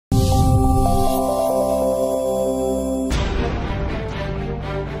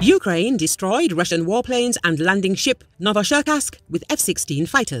Ukraine destroyed Russian warplanes and landing ship Novocherkassk with F-16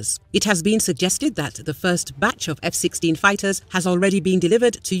 fighters. It has been suggested that the first batch of F-16 fighters has already been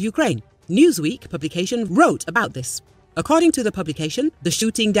delivered to Ukraine. Newsweek publication wrote about this. According to the publication, the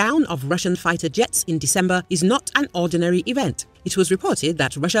shooting down of Russian fighter jets in December is not an ordinary event. It was reported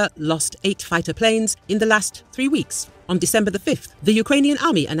that Russia lost 8 fighter planes in the last 3 weeks. On December the 5th, the Ukrainian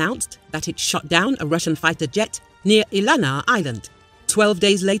army announced that it shot down a Russian fighter jet near Ilanar Island. 12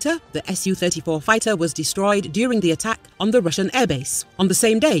 days later, the Su-34 fighter was destroyed during the attack on the Russian airbase. On the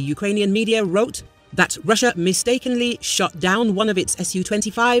same day, Ukrainian media wrote that Russia mistakenly shot down one of its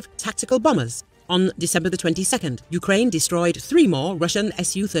Su-25 tactical bombers. On December the 22nd, Ukraine destroyed 3 more Russian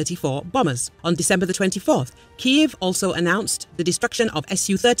Su-34 bombers. On December the 24th, Kiev also announced the destruction of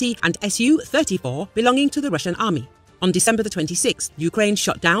Su-30 and Su-34 belonging to the Russian army. On December the 26th, Ukraine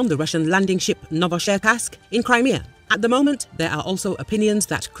shot down the Russian landing ship Novocherkassk in Crimea. At the moment, there are also opinions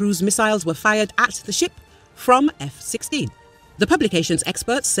that cruise missiles were fired at the ship from F-16. The publication's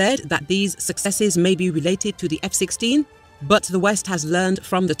experts said that these successes may be related to the F-16, but the West has learned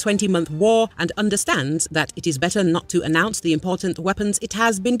from the 20-month war and understands that it is better not to announce the important weapons it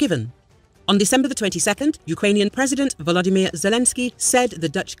has been given. On December the 22nd, Ukrainian President Volodymyr Zelenski said the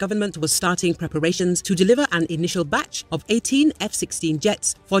Dutch government was starting preparations to deliver an initial batch of 18 F-16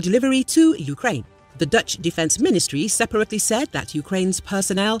 jets for delivery to Ukraine. The Dutch Defense Ministry separately said that Ukraine's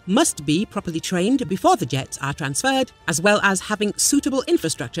personnel must be properly trained before the jets are transferred, as well as having suitable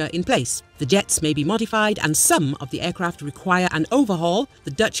infrastructure in place. The jets may be modified and some of the aircraft require an overhaul,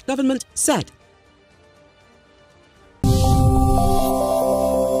 the Dutch government said.